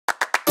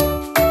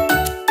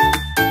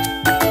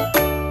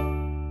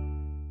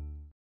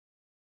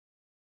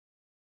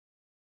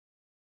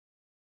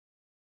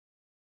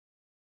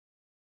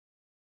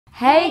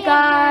Hey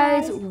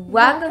guys,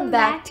 welcome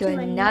back to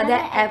another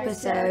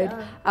episode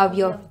of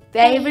your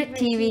favorite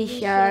TV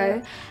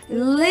show,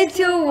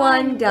 Little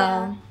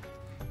Wonder.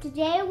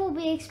 Today we'll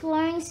be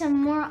exploring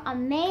some more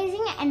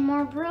amazing and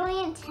more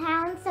brilliant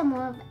talents than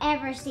we've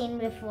ever seen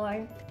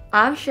before.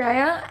 I'm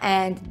Shreya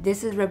and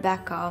this is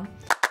Rebecca.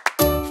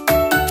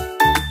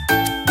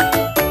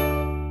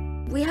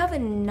 We have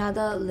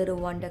another Little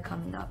Wonder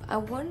coming up. I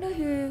wonder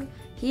who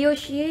he or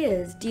she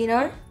is. Do you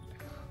know?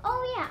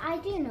 Oh yeah, I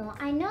do know.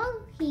 I know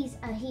he's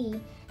a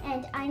he,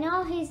 and I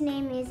know his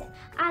name is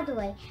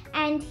Advaith,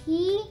 and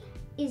he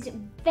is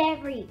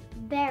very,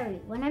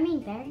 when I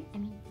mean very, I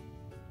mean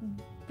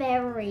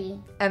very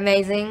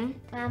amazing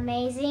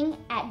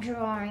at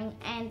drawing,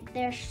 and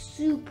they're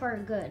super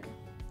good.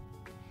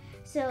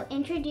 So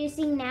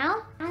introducing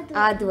now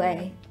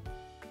Advaith.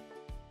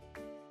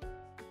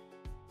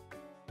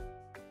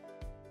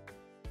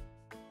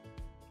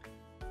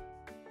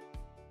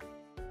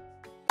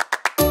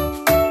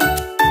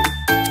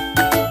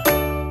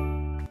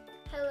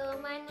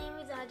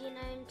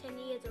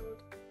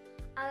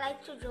 I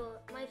like to draw.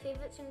 My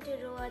favorite thing to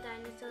draw are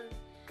dinosaurs.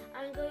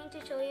 I'm going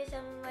to show you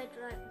some of my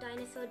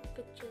dinosaur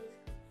pictures.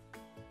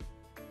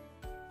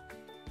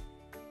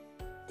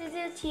 This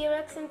is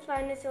T-Rex and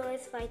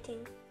Spinosaurus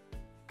fighting.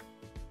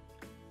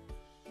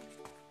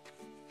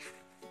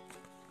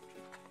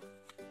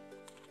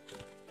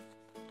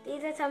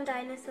 These are some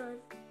dinosaurs.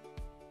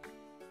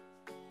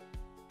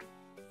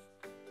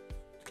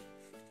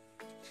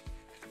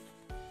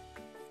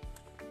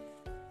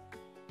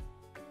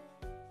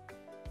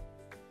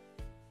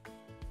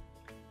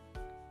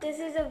 This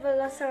is a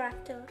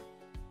velociraptor.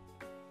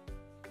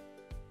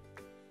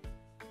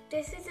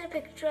 This is a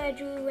picture I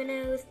drew when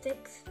I was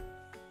 6.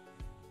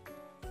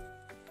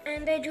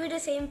 And I drew the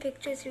same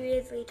picture 3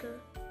 years later.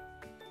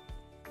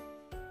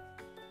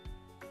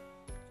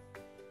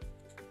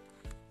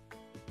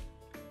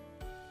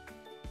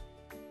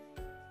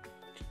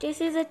 This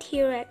is a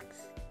T-Rex.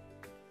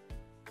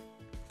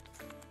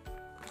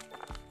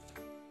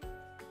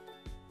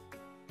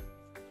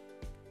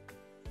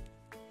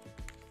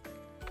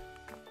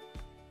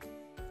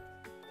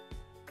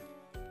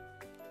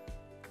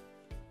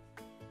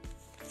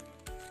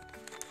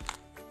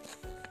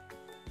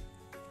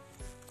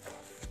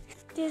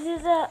 This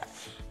is a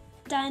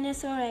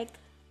dinosaur egg.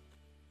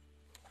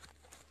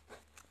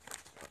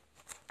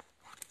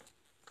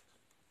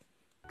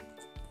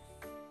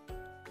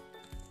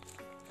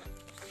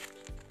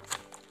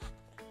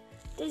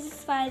 This is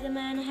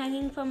Spider-Man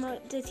hanging from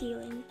the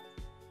ceiling.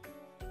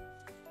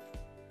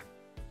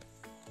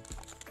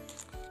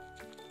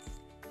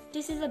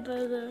 This is a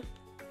burger.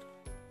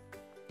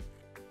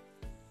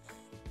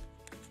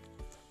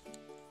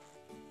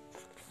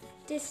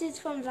 This is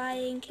from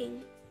Lion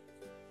King.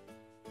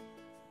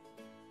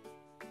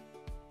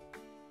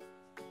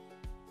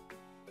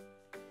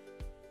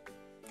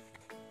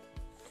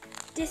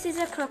 This is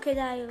a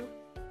crocodile.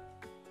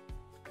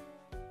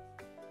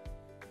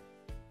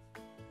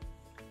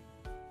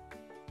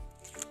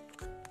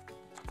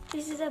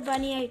 This is a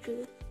bunny I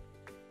drew.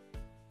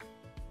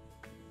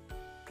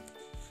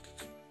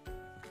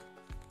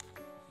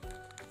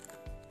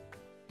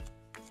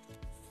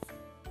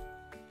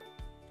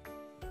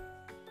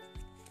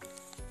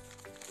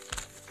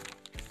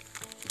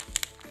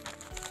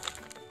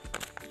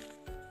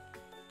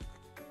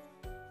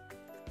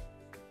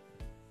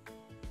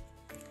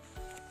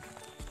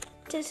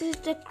 This is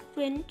the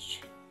Grinch.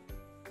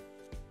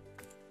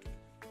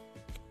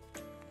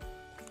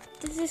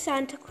 This is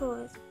Santa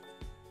Claus.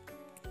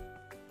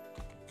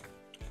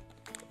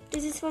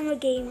 This is from a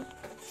game.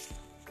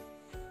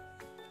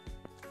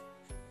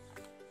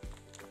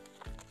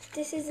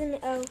 This is an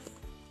elf.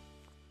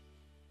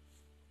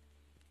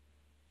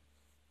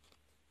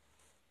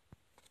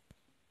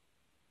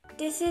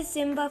 This is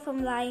Simba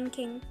from Lion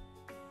King.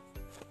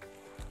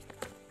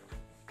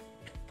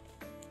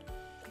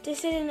 This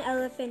is an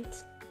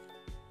elephant.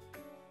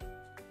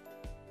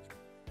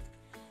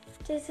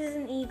 This is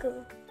an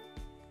eagle.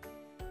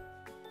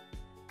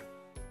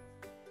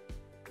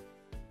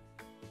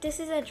 This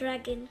is a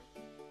dragon.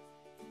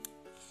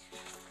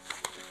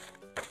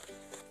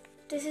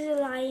 This is a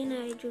lion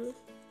I drew.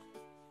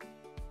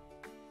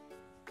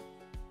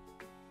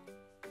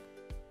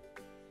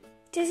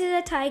 This is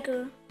a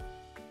tiger.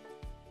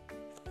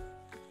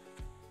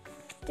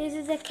 This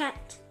is a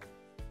cat.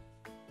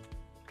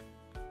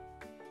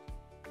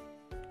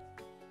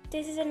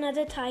 This is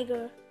another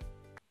tiger.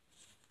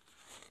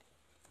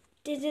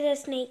 This is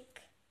a snake.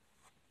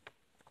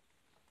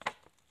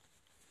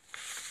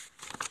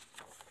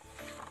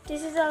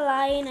 This is a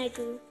lion I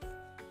drew.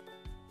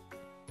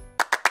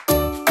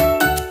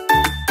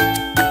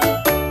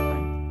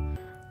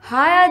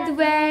 Hi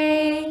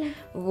Advaith,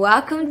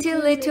 welcome to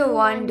Little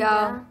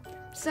Wonder.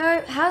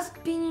 So how's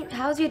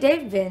your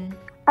day been?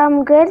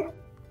 Good.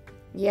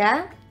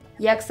 Yeah?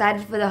 You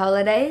excited for the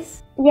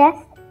holidays?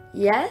 Yes.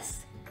 Yes?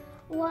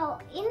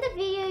 Well, in the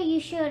video you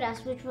showed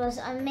us, which was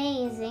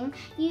amazing,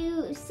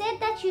 you said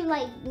that you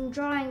like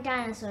drawing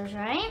dinosaurs,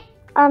 right?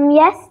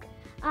 Yes.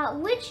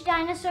 Which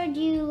dinosaur do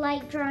you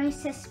like drawing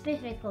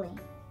specifically?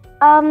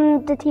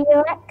 The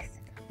T-Rex.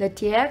 The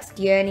T-Rex?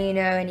 Do you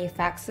know any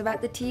facts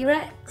about the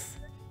T-Rex?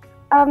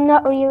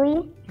 Not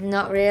really.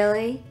 Not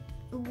really.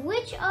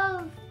 Which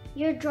of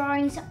your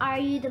drawings are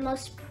you the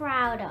most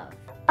proud of?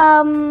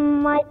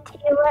 My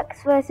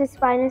T-Rex versus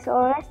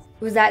Spinosaurus.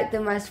 Was that the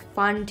most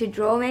fun to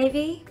draw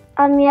maybe?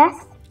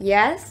 Yes.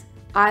 Yes?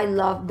 I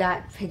love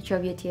that picture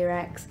of your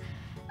T-Rex.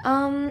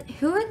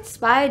 Who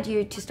inspired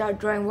you to start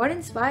drawing? What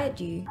inspired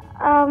you?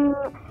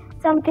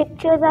 Some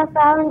pictures I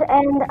found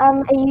and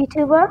a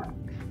YouTuber.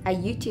 A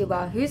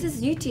YouTuber? Who's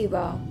this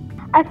YouTuber?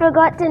 I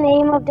forgot the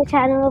name of the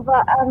channel,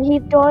 but he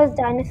draws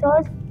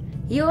dinosaurs.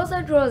 He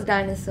also draws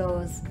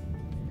dinosaurs.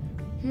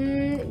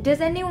 Does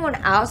anyone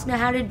else know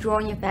how to draw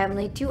in your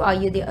family too? Or are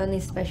you the only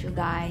special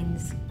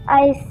guys?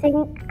 I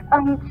think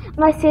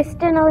my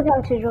sister knows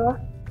how to draw.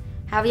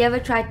 Have you ever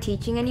tried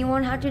teaching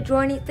anyone how to draw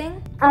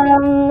anything?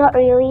 Not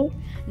really.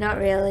 Not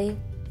really.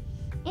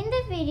 In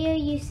the video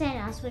you sent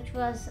us, which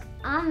was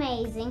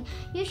amazing,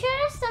 you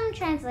showed us some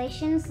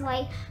translations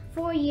like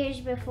 4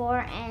 years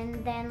before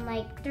and then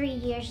like 3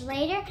 years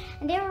later,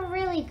 and they were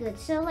really good.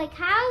 So like,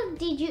 how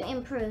did you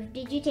improve?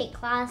 Did you take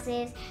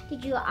classes?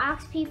 Did you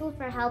ask people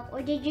for help,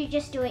 or did you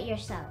just do it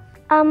yourself?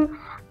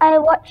 I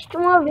watched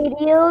more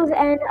videos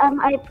and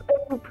I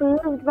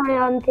improved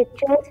my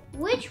pictures.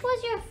 Which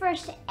was your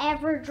first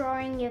ever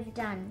drawing you've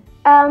done?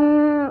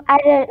 I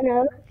don't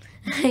know.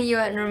 You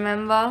won't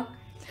remember?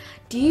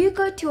 Do you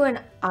go to an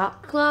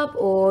art club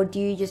or do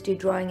you just do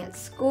drawing at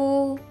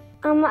school?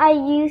 I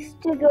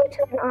used to go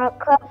to an art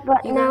club,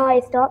 but now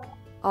I stopped.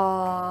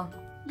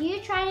 Do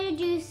you try to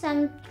do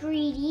some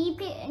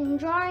 3D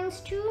drawings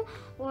too,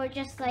 or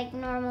just like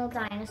normal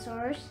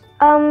dinosaurs?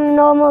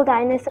 Normal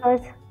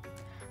dinosaurs.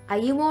 Are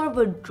you more of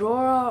a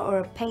drawer or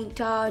a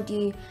painter? Do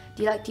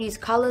you like to use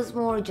colors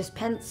more or just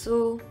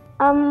pencil?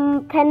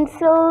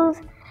 Pencils,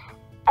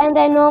 and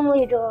I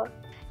normally draw.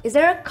 Is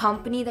there a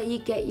company that you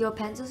get your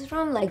pencils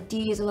from? Like, do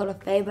you use a lot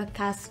of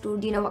Faber-Castell?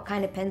 Do you know what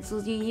kind of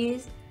pencils you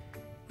use?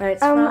 Where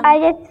it's from? I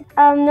just,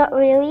 not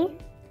really.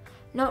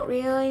 Not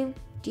really?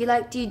 Do you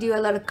like to do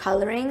a lot of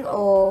coloring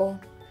or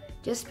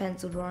just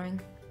pencil drawing?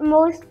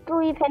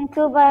 Mostly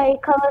pencil, but I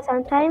color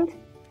sometimes.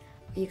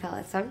 You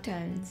color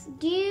sometimes.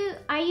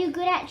 Are you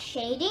good at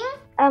shading?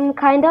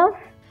 Kind of.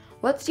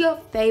 What's your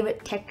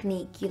favorite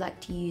technique you like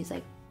to use?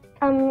 Like,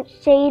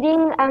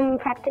 shading, I'm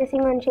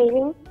practicing on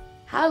shading.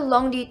 how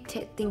long do you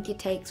think it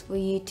takes for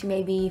you to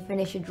maybe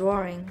finish a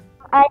drawing?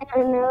 I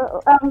don't know,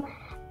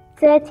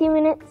 30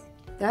 minutes.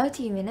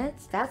 30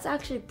 minutes? That's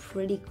actually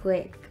pretty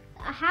quick.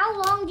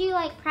 How long do you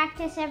like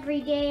practice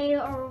every day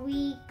or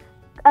week?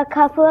 A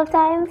couple of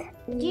times.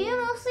 Do you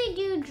mostly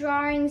do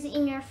drawings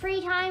in your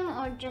free time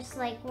or just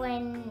like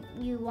when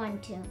you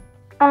want to?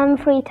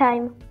 Free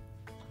time.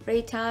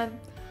 Free time?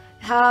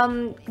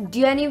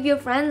 Do any of your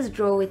friends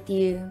draw with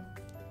you?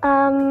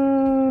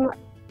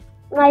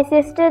 My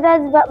sister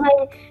does, but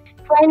my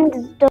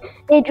friends don't.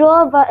 They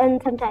draw, but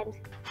sometimes.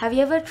 Have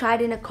you ever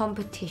tried in a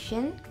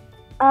competition?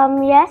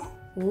 Yes.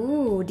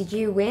 Ooh, did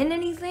you win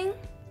anything?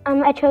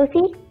 A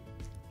trophy.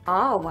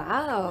 Oh,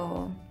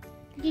 wow.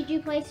 Did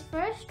you place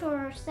first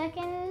or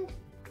second?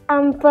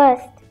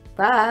 First.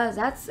 Wow,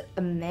 that's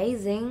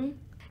amazing.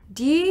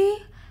 Do you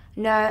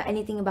know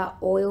anything about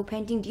oil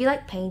painting? Do you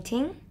like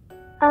painting?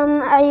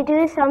 I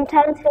do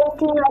sometimes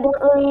painting. I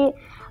don't really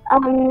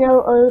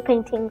know oil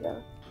painting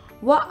though.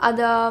 What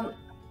other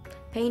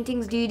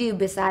paintings do you do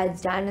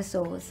besides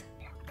dinosaurs?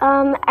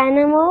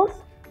 Animals.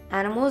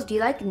 Animals? Do you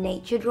like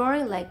nature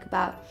drawing? Like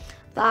about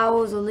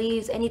flowers or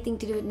leaves? Anything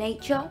to do with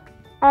nature?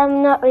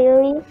 Not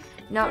really.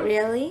 Not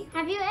really?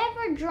 Have you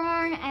ever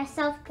drawn a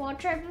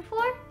self-portrait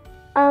before?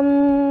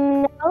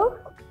 No.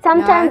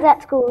 Sometimes No?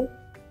 at school.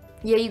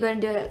 Yeah, you're gonna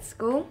do it at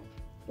school?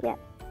 Yeah.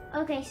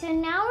 Okay, so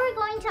now we're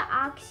going to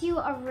ask you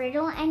a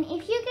riddle, and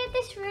if you get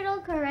this riddle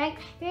correct,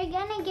 you're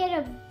gonna get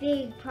a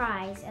big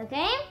prize,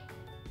 okay?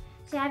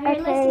 So have your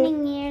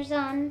listening ears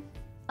on.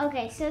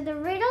 Okay, so the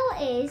riddle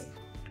is,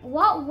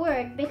 what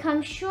word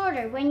becomes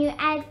shorter when you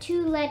add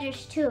 2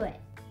 letters to it?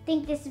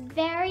 Think this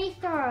very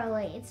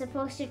thoroughly. It's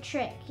supposed to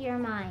trick your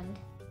mind.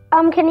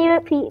 Can you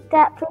repeat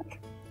that, please?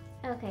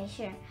 Okay,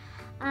 sure.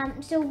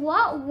 So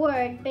what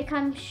word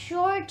becomes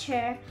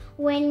shorter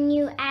when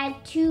you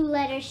add 2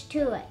 letters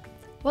to it?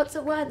 What's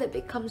a word that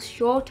becomes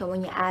shorter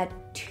when you add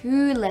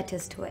 2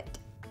 letters to it?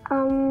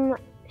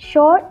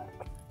 Short.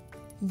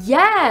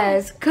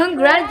 Yes!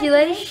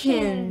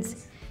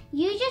 Congratulations!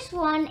 You just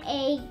won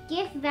a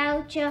gift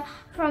voucher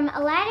from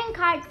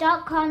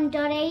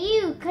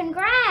aladincart.com.au.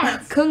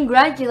 Congrats!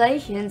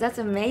 Congratulations, that's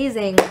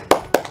amazing.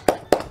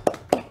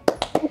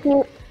 Thank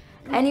you.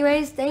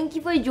 Anyways, thank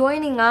you for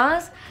joining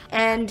us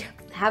and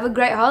have a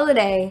great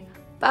holiday.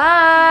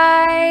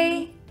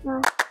 Bye!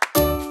 Bye.